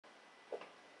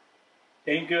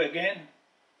Thank you again.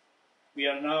 We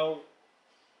are now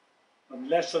on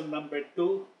lesson number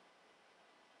 2.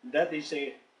 That is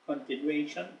a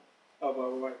continuation of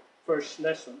our first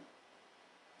lesson.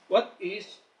 What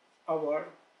is our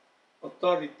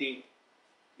authority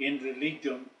in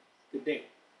religion today?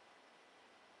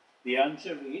 The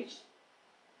answer is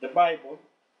the Bible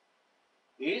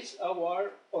is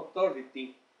our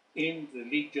authority in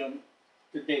religion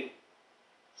today.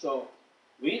 So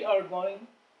we are going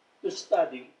to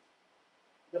study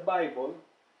the Bible,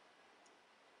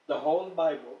 the whole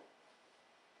Bible,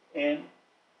 and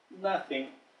nothing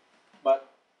but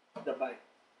the Bible.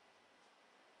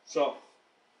 So,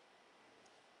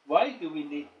 why do we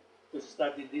need to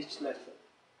study this lesson?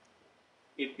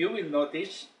 If you will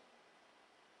notice,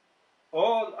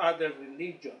 all other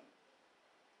religions,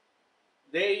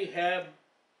 they have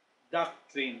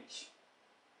doctrines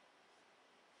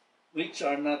which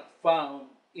are not found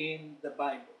in the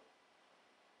Bible.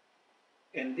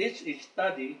 In this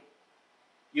study,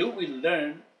 you will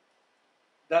learn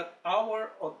that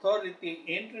our authority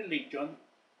in religion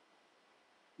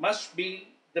must be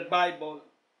the Bible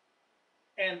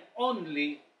and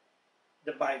only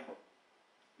the Bible.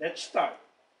 Let's start.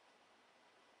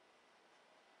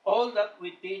 All that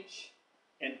we teach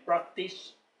and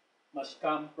practice must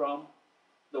come from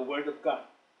the Word of God.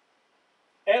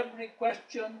 Every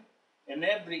question and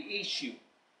every issue,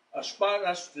 as far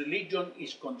as religion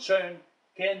is concerned,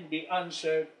 can be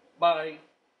answered by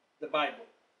the Bible.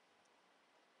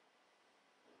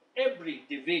 Every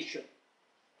division,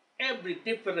 every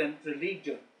different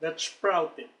religion that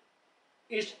sprouted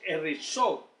is a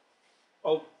result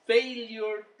of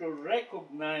failure to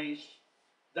recognize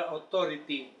the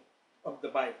authority of the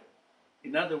Bible.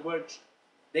 In other words,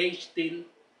 they still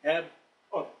have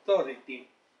authority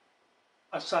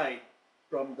aside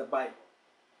from the Bible.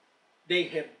 They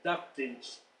have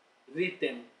doctrines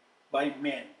written by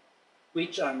men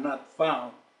which are not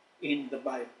found in the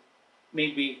Bible.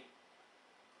 Maybe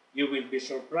you will be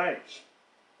surprised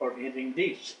for hearing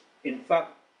this. In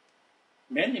fact,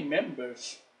 many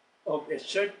members of a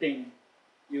certain,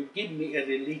 you give me a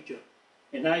religion,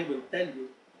 and I will tell you,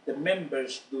 the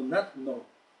members do not know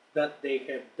that they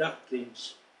have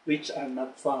doctrines which are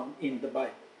not found in the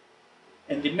Bible.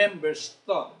 And the members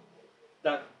thought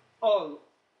that all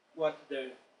what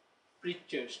the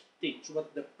preachers teach,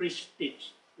 what the priests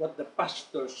teach, what the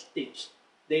pastors teach,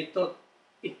 they thought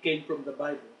it came from the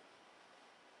Bible.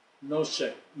 No,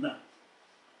 sir, no.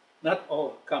 Not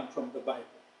all come from the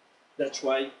Bible. That's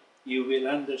why you will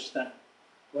understand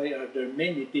why are there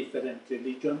many different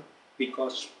religions,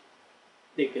 because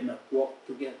they cannot walk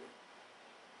together.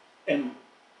 And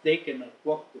they cannot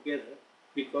walk together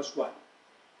because what?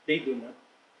 They do not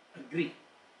agree.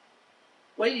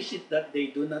 Why is it that they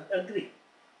do not agree?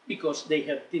 Because they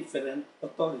have different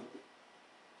authority.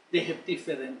 They have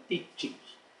different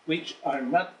teachings which are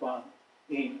not found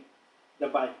in the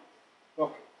Bible.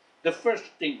 Okay. The first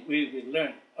thing we will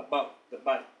learn about the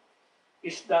Bible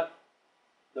is that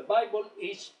the Bible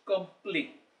is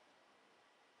complete.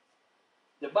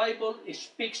 The Bible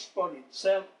speaks for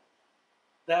itself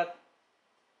that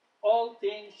all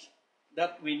things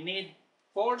that we need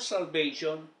for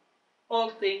salvation, all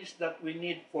things that we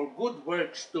need for good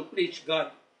works to please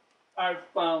God are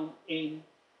found in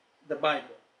the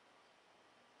Bible.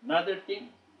 Another thing,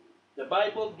 the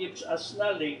Bible gives us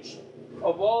knowledge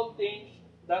of all things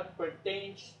that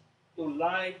pertains to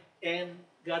life and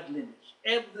godliness.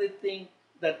 Everything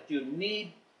that you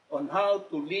need on how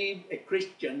to live a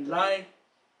Christian life,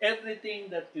 everything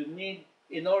that you need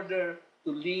in order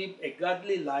to live a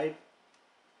godly life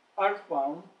are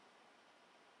found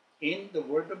in the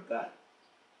Word of God.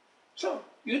 So,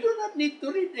 you do not need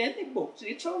to read any books.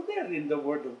 It's all there in the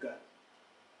Word of God.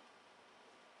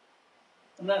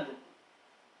 Another thing.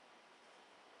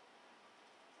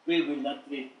 We will not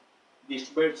read these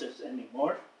verses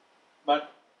anymore,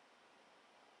 but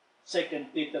 2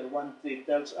 Peter 1:3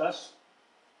 tells us,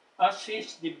 as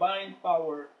His divine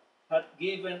power hath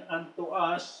given unto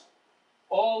us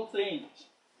all things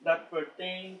that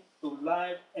pertain to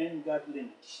life and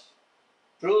godliness,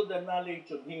 through the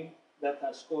knowledge of Him that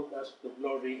has called us to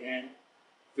glory and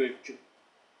virtue.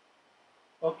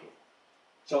 Okay,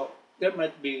 so there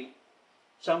might be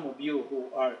some of you who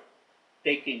are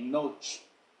taking notes.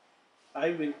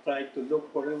 I will try to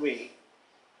look for a way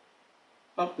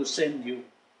how to send you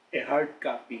a hard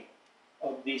copy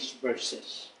of these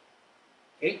verses.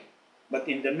 Okay? But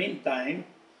in the meantime,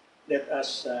 let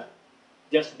us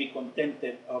just be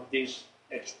contented of this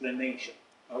explanation.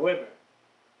 However,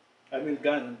 I will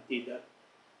guarantee that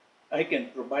I can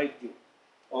provide you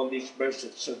all these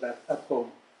verses so that at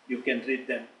home you can read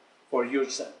them for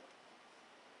yourself.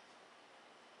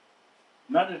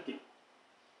 Another thing,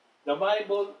 the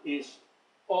Bible is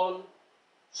all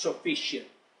sufficient.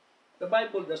 The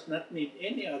Bible does not need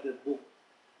any other book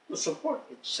to support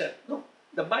itself. No,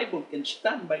 the Bible can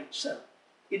stand by itself.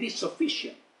 It is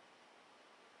sufficient.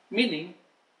 Meaning,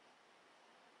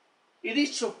 it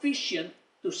is sufficient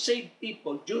to save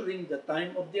people during the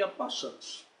time of the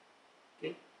apostles.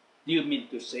 Okay? Do you mean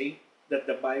to say that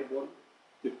the Bible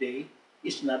today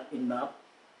is not enough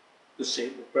to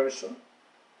save a person?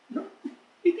 No,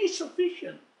 it is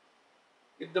sufficient.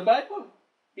 If the Bible,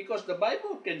 because the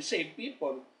Bible can save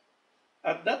people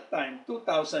at that time,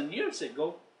 2,000 years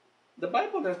ago, the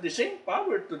Bible has the same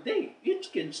power today.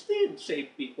 It can still save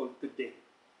people today.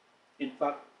 In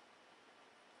fact,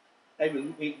 I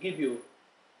will give you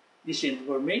this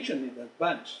information in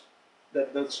advance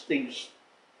that those things,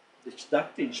 these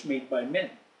doctrines made by men,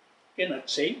 cannot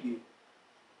save you.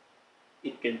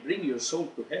 It can bring your soul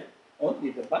to heaven.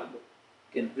 Only the Bible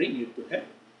can bring you to heaven.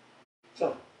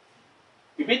 So,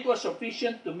 if it was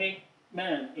sufficient to make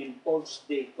man in Paul's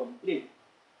day complete,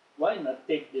 why not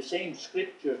take the same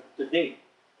scripture today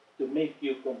to make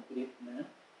you complete, man?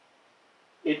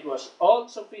 It was all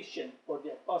sufficient for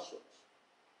the apostles,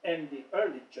 and the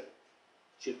early church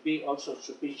should be also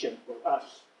sufficient for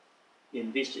us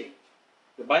in this age.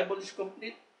 The Bible is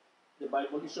complete. The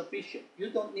Bible is sufficient. You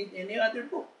don't need any other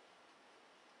book.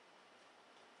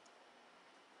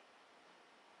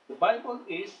 The Bible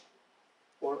is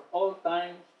for all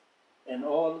times and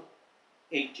all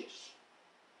ages.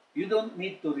 You don't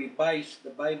need to revise the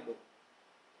Bible.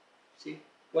 See,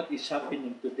 what is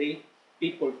happening today?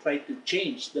 People try to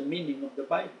change the meaning of the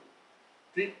Bible.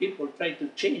 People try to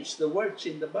change the words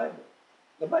in the Bible.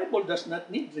 The Bible does not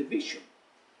need revision.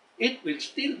 It will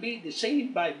still be the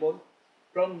same Bible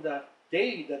from the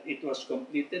day that it was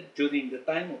completed during the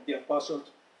time of the apostles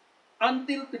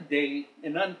until today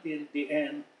and until the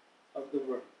end of the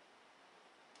world.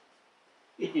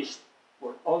 It is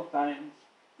for all times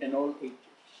and all ages.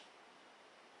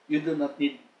 You do not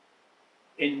need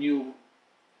a new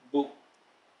book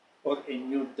or a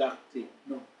new doctrine.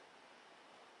 No.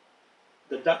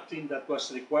 The doctrine that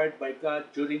was required by God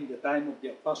during the time of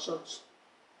the apostles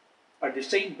are the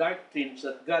same doctrines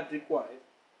that God required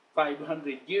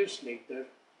 500 years later,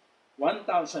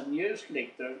 1,000 years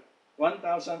later,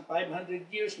 1,500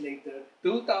 years later,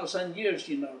 2,000 years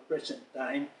in our present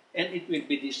time, and it will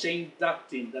be the same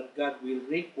doctrine that God will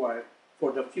require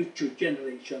for the future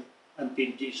generation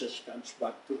until Jesus comes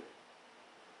back to it.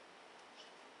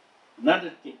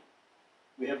 Another thing,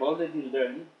 we have already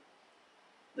learned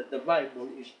that the Bible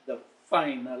is the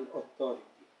final authority.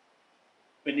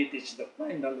 When it is the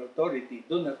final authority,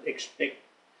 do not expect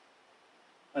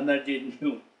another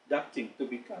new doctrine to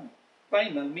become.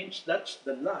 Final means that's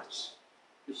the last.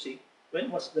 You see, when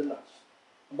was the last?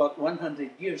 About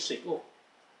 100 years ago,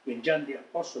 when John the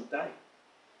Apostle died.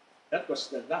 That was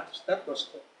the last. That was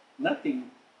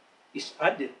nothing is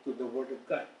added to the Word of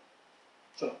God.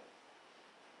 So, of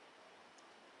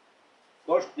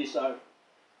course, these are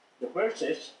the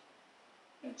verses,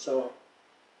 and so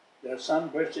there are some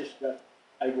verses that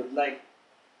I would like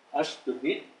us to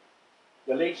read.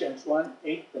 Galatians 1,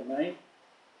 8 to 9.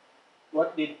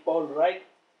 What did Paul write?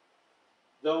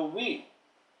 Though we,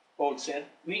 Paul said,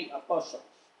 we apostles,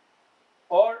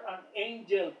 or an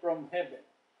angel from heaven,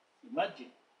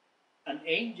 imagine, an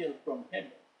angel from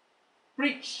heaven,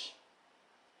 preach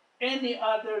any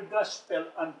other gospel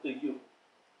unto you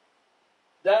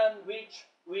than which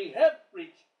we have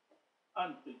preached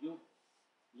unto you,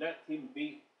 let him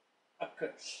be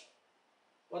accursed.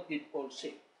 What did Paul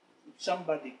say? If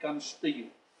somebody comes to you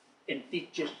and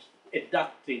teaches a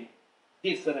doctrine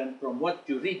different from what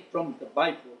you read from the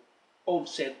Bible, Paul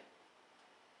said,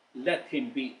 let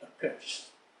him be accursed.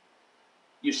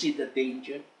 You see the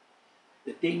danger?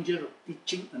 The danger of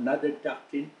teaching another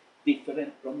doctrine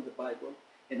different from the Bible.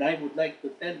 And I would like to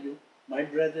tell you, my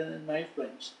brethren and my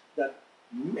friends, that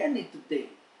many today,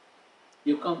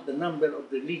 you count the number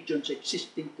of religions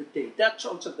existing today, that's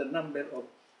also the number of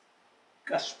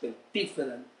gospel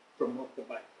different from what the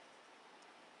Bible.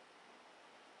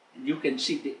 And you can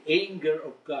see the anger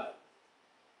of God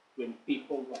when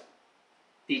people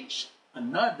teach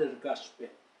another gospel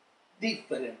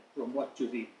different from what you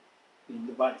read in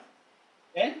the Bible.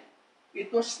 And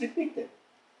it was repeated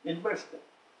in verse 10.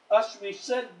 As we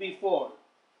said before,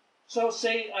 so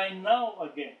say I now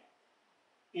again,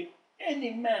 if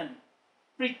any man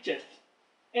preaches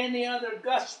any other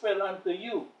gospel unto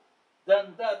you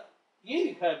than that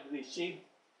ye have received,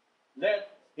 let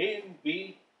him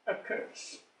be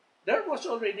accursed. There was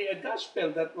already a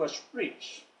gospel that was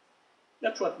preached.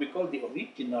 That's what we call the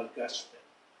original gospel.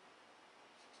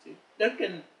 See? There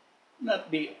can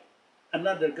not be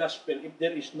another gospel if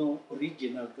there is no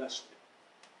original gospel.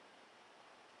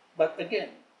 But again,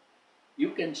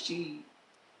 you can see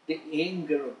the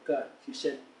anger of God. He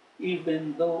said,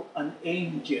 even though an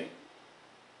angel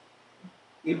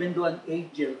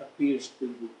appears to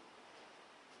you,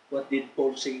 what did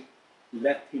Paul say?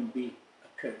 Let him be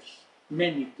accursed.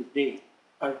 Many today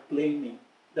are claiming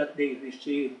that they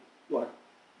receive what?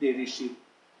 They receive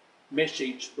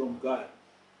message from God.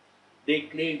 They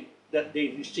claim that they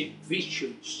receive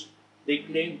visions. They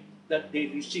claim that they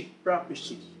receive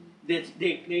prophecies.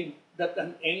 They claim that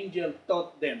an angel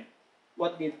taught them.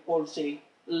 What did Paul say?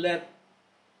 Let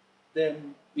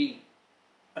them be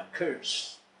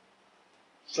accursed.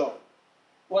 So,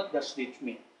 what does this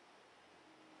mean?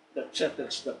 That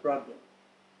settles the problem.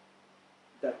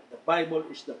 That the Bible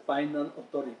is the final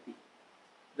authority.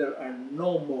 There are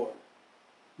no more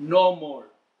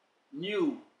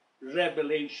new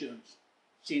revelations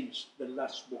since the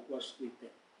last book was written.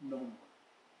 No more.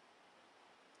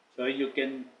 So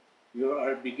you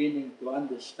are beginning to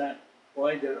understand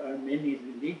why there are many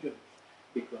religions.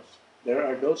 Because there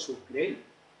are those who claim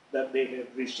that they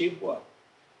have received what?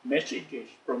 Messages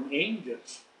from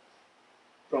angels,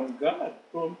 from God,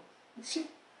 from, you see.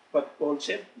 But Paul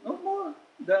said, no more.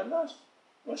 The last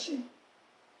was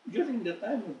during the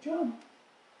time of John.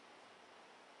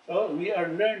 So we are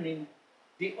learning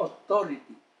the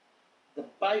authority, the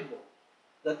Bible,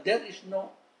 that there is no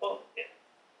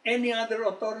any other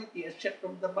authority except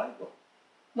from the Bible.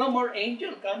 No more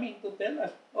angel coming to tell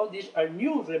us, oh, these are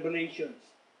new revelations.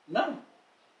 None.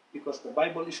 Because the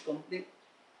Bible is complete.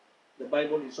 The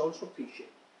Bible is all sufficient.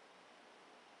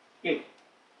 Okay.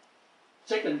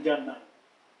 2 John 9.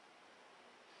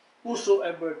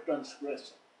 Whosoever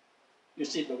transgresseth. You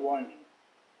see the warning.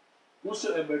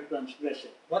 Whosoever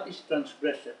transgresseth. What is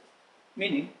transgresseth?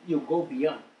 Meaning, you go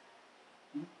beyond.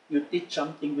 You teach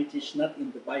something which is not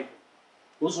in the Bible.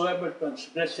 Whosoever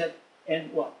transgresseth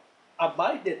and what?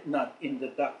 Abideth not in the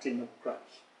doctrine of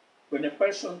Christ. When a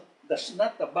person does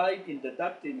not abide in the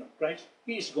doctrine of Christ,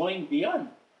 he is going beyond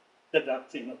the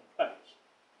doctrine of Christ.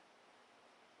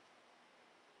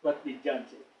 What did John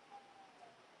say?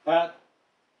 Hath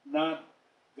not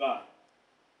God.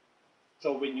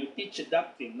 So when you teach a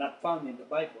doctrine not found in the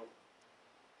Bible,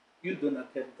 you do not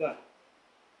have God.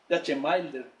 That's a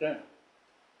milder term.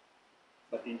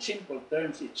 But in simple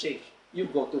terms, it says, you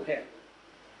go to hell.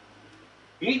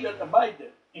 He that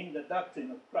abideth in the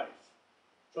doctrine of Christ.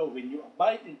 So when you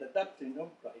abide in the doctrine of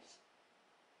Christ,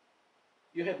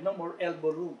 you have no more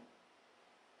elbow room.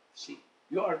 See,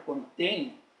 you are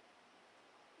contained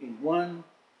in one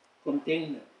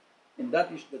container, and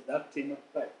that is the doctrine of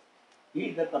Christ.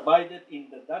 He that abideth in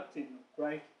the doctrine of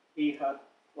Christ, he hath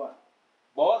what?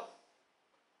 Both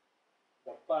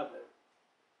the Father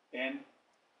and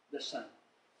the Son.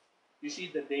 You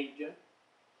see the danger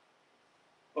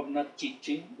of not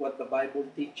teaching what the Bible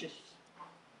teaches?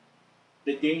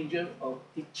 The danger of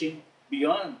teaching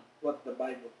beyond what the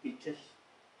Bible teaches?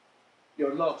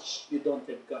 You're lost. You don't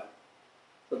have God.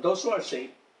 So those who are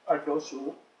saved are those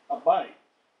who abide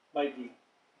by the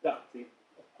doctrine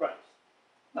of Christ.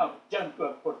 Now, John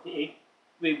 12:48,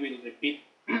 we will repeat.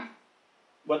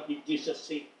 What did Jesus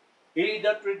say? He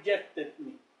that rejected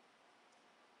me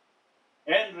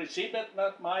and receiveth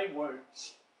not my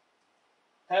words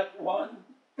hath one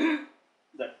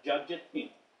that judgeth him.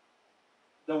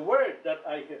 The word that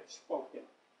I have spoken,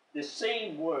 the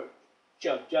same word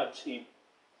shall judge him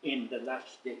in the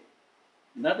last day.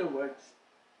 In other words,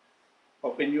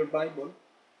 open your Bible.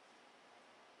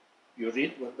 You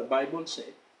read what the Bible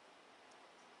said.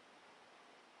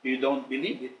 You don't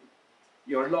believe it,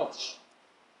 you're lost.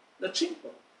 That's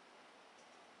simple.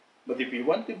 But if you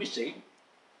want to be saved,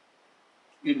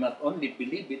 you not only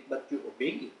believe it, but you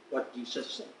obey it, what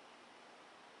Jesus said.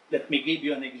 Let me give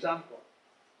you an example.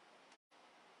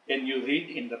 Can you read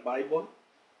in the Bible?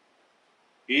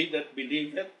 He that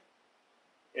believeth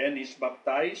and is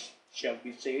baptized shall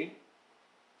be saved.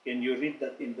 Can you read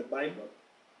that in the Bible?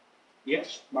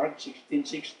 Yes, Mark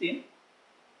 16:16.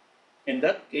 And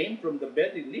that came from the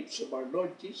very lips of our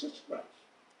Lord Jesus Christ.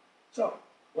 So,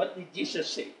 what did Jesus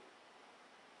say?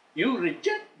 You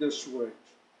reject those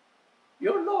words,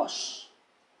 you're lost.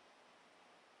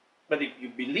 But if you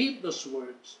believe those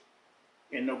words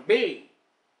and obey,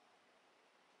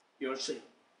 you're saved.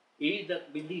 He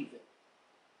that believeth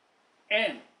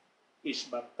and is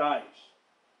baptized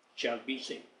shall be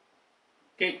saved.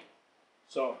 Okay,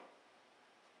 so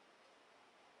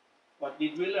what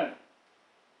did we learn?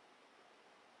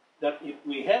 That if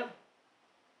we have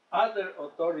other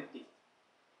authority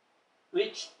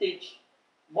which teach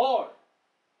more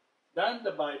than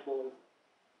the Bible,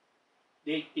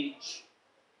 they teach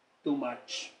too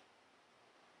much.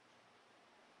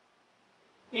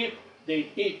 If they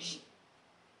teach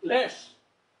less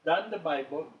than the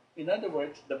Bible, in other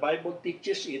words, the Bible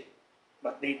teaches it,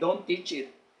 but they don't teach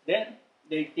it, then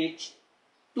they teach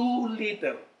too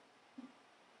little.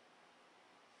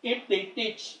 If they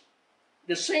teach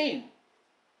the same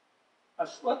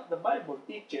as what the Bible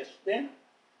teaches, then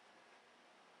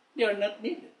they are not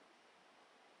needed.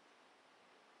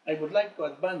 I would like to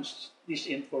advance this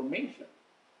information.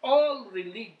 All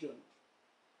religions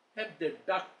have their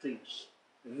doctrines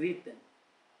written.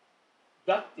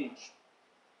 Doctrines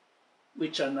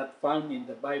which are not found in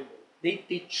the Bible. They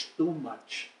teach too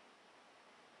much.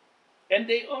 And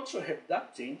they also have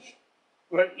doctrines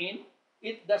wherein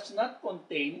it does not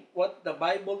contain what the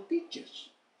Bible teaches.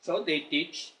 So they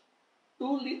teach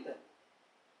too little.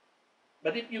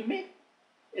 But if you make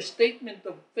a statement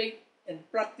of faith and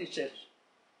practices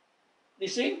the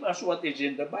same as what is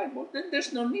in the Bible, then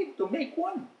there's no need to make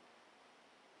one.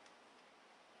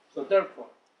 So therefore,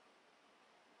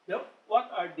 what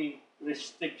are the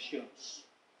restrictions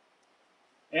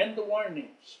and the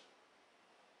warnings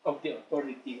of the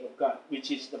authority of God,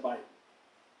 which is the Bible?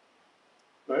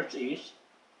 First is,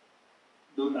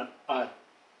 do not add.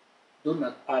 Do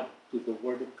not add to the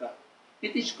Word of God.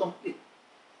 It is complete.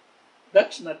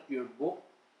 That's not your book.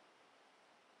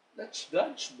 That's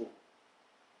God's book.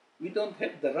 We don't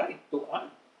have the right to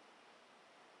add.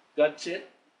 God said,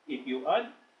 if you add,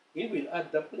 He will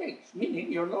add the plagues,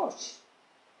 meaning you're lost.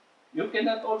 You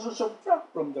cannot also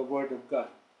subtract from the Word of God.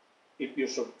 If you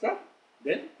subtract,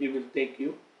 then He will take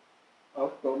you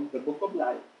out from the book of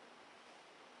life.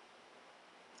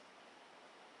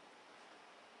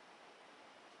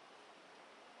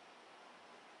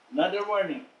 Another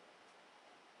warning.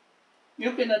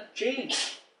 You cannot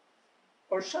change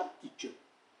or substitute.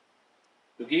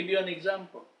 To give you an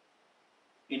example,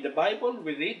 in the Bible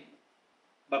we read,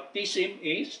 baptism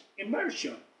is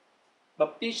immersion.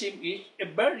 Baptism is a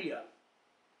burial.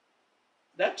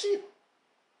 That's it.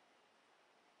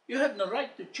 You have no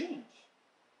right to change.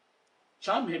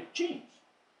 Some have changed.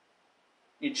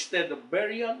 Instead of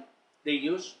burial, they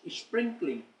use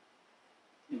sprinkling.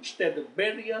 Instead of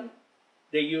burial,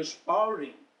 they use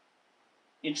powering.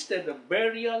 Instead of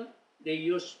burial, they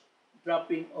use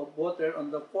dropping of water on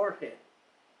the forehead.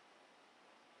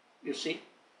 You see,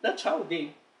 that's how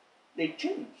they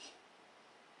change.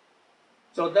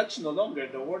 So that's no longer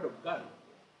the Word of God.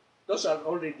 Those are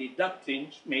already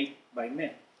doctrines made by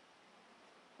men.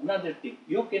 Another thing,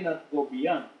 you cannot go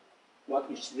beyond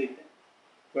what is written.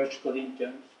 1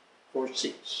 Corinthians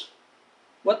 4:6.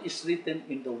 What is written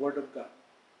in the Word of God?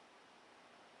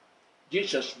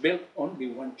 Jesus built only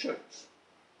one church.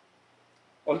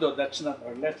 Although that's not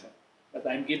our lesson, but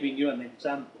I'm giving you an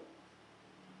example.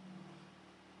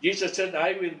 Jesus said,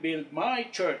 I will build my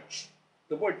church.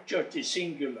 The word church is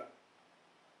singular.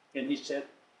 And He said,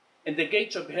 and the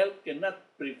gates of hell cannot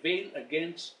prevail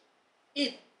against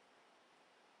it.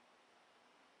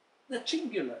 That's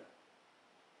singular.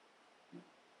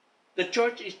 The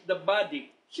church is the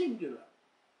body, singular.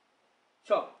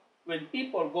 So, when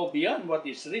people go beyond what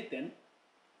is written,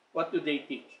 what do they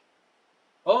teach?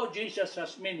 Oh, Jesus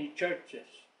has many churches.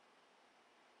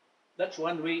 That's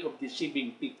one way of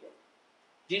deceiving people.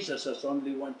 Jesus has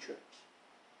only one church.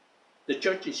 The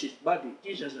church is His body.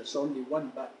 Jesus has only one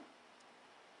body.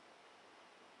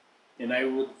 And I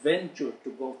would venture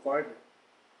to go further.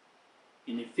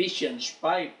 In Ephesians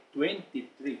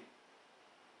 5:23,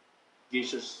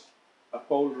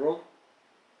 Paul wrote,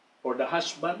 for the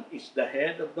husband is the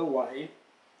head of the wife,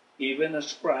 even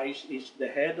as Christ is the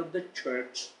head of the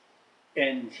church,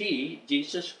 and He,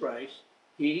 Jesus Christ,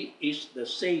 He is the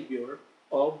Savior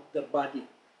of the body.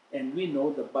 And we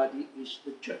know the body is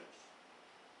the church.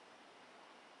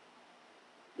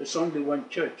 There's only one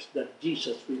church that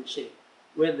Jesus will save,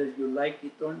 whether you like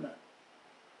it or not,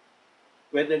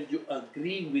 whether you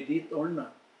agree with it or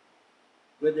not,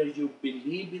 whether you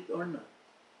believe it or not.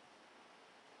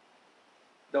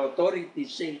 The authority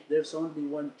says there's only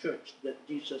one church that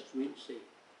Jesus will save.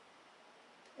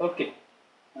 Okay,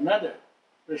 another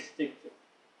restriction.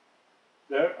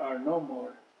 There are no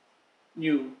more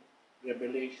new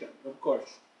revelation. Of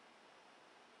course,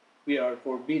 we are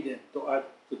forbidden to add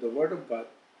to the Word of God.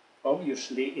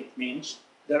 Obviously, it means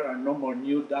there are no more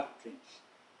new doctrines,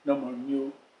 no more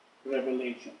new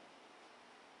revelation.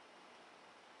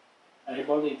 I have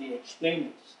already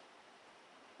explained this.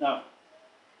 Now,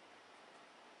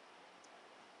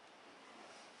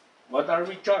 what are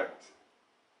we charged?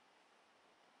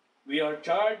 We are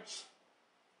charged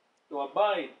to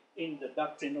abide in the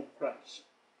doctrine of Christ.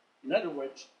 In other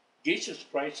words, Jesus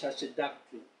Christ has a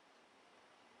doctrine.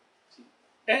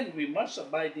 And we must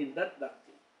abide in that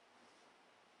doctrine.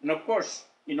 And of course,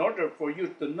 in order for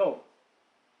you to know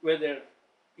whether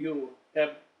you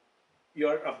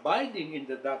are abiding in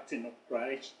the doctrine of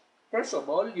Christ, first of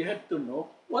all, you have to know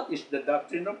what is the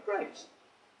doctrine of Christ.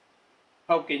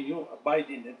 How can you abide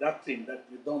in a doctrine that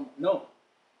you don't know?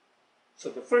 So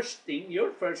the first thing,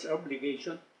 your first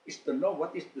obligation is to know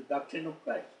what is the doctrine of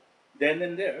Christ. Then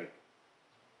and there,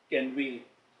 can we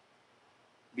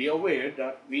be aware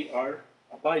that we are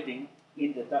abiding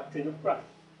in the doctrine of Christ.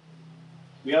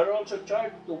 We are also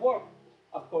charged to work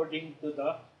according to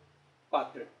the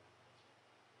pattern.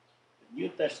 The New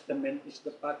Testament is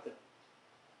the pattern,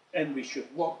 and we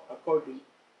should walk according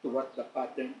to what the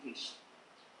pattern is.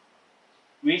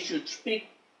 We should speak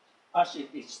as it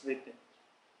is written.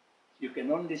 You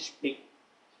can only speak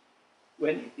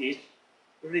when it is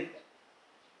written.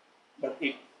 But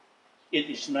if it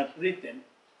is not written,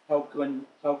 how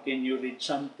can you read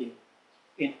something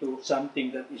into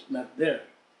something that is not there?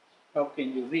 How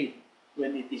can you read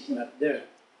when it is not there?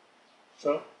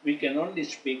 So we can only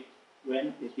speak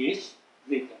when it is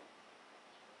written.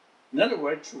 In other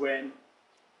words, when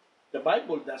the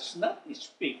Bible does not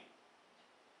speak,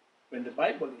 when the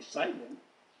Bible is silent,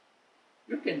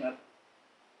 you cannot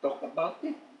talk about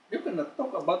it. You cannot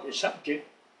talk about a subject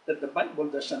that the Bible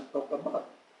doesn't talk about,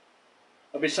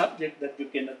 of a subject that you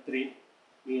cannot read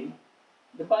in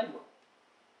the Bible.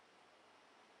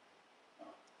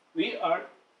 We are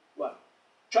what?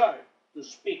 Charged to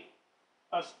speak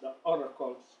as the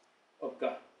oracles of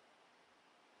God.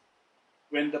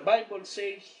 When the Bible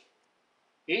says,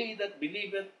 "He that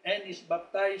believeth and is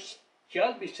baptized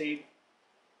shall be saved,"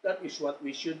 that is what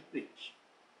we should preach.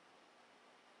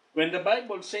 When the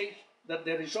Bible says that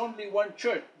there is only one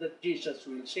church that Jesus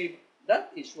will save,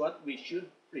 that is what we should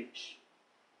preach.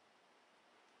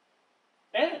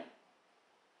 And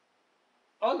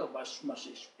all of us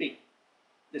must speak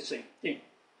the same thing.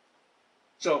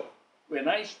 So, when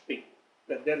I speak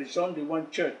that there is only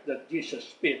one church that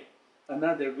Jesus built,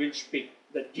 another will speak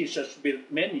that Jesus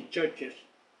built many churches,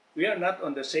 we are not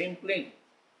on the same plane.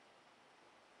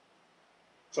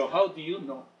 So how do you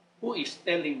know who is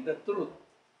telling the truth?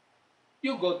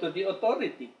 You go to the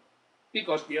authority,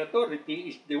 because the authority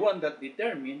is the one that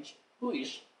determines who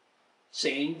is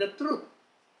saying the truth.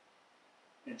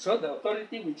 And so the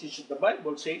authority, which is the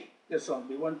Bible, says there's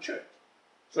only one church.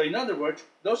 So in other words,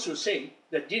 those who say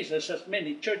that Jesus has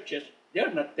many churches, they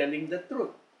are not telling the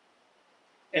truth.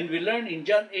 And we learn in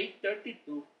John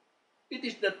 8:32, it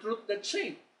is the truth that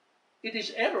saves. It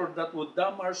is error that would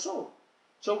damn our soul.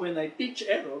 So when I teach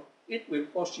error, it will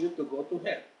cause you to go to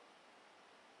hell.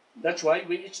 That's why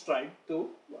we strive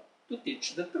to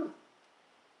teach the truth.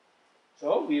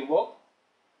 So we walk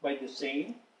by the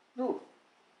same truth.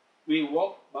 We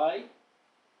walk by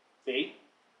faith,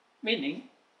 meaning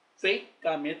faith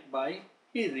cometh by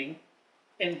hearing,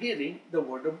 and hearing the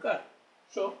word of God.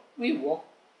 So we walk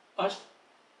as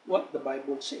what the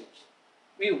Bible says.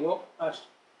 We walk as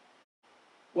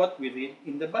what we read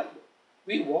in the Bible.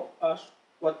 We walk as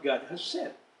what God has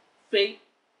said. Faith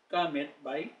cometh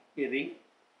by hearing,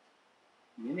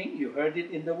 meaning you heard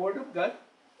it in the Word of God,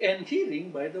 and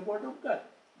hearing by the Word of God.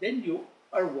 Then you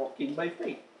are walking by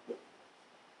faith.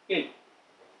 Okay.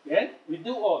 Then we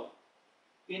do all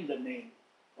in the name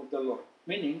of the Lord,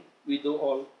 meaning we do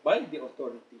all by the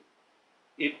authority.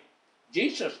 If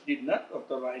Jesus did not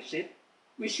authorize it,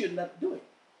 we should not do it.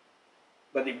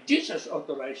 But if Jesus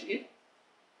authorized it,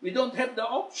 we don't have the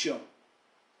option.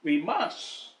 We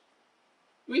must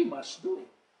do it.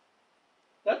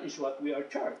 That is what we are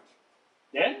charged.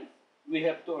 Then we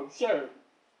have to observe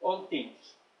all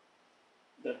things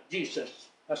that Jesus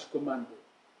has commanded.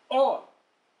 All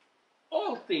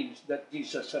things that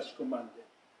Jesus has commanded.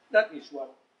 That is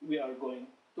what we are going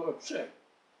to observe.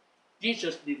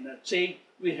 Jesus did not say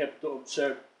we have to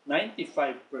observe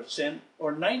 95%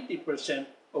 or 90%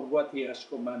 of what he has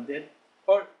commanded.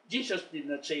 Or Jesus did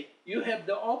not say you have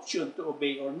the option to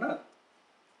obey or not.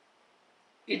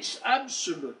 It's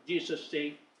absolute. Jesus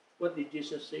said, what did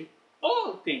Jesus say?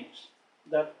 All things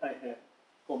that I have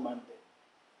commanded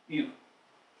you.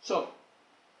 So,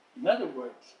 in other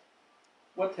words,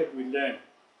 what have we learned?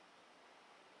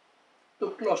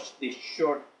 To close this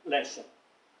short lesson,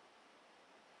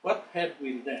 what have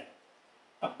we learned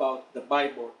about the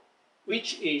Bible,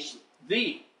 which is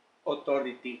the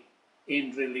authority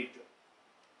in religion?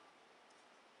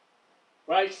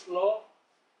 Christ's law,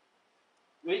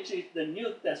 which is the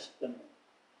New Testament,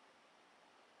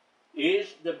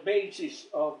 is the basis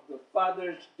of the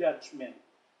Father's judgment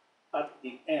at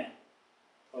the end.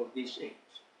 of this age.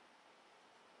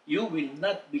 You will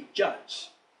not be judged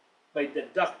by the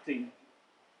doctrine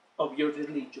of your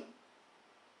religion.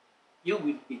 You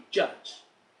will be judged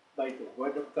by the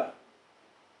Word of God.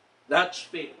 That's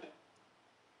faith.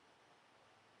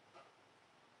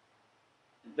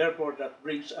 And therefore, that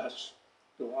brings us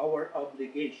to our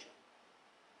obligation.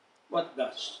 What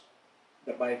does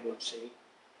the Bible say?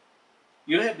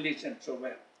 You have listened so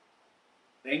well.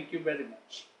 Thank you very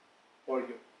much for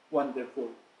your wonderful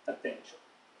attention.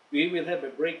 We will have a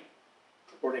break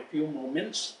for a few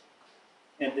moments,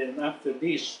 and then after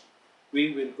this,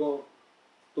 we will go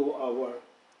to our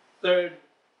third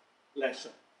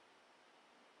lesson.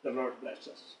 The Lord bless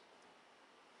us.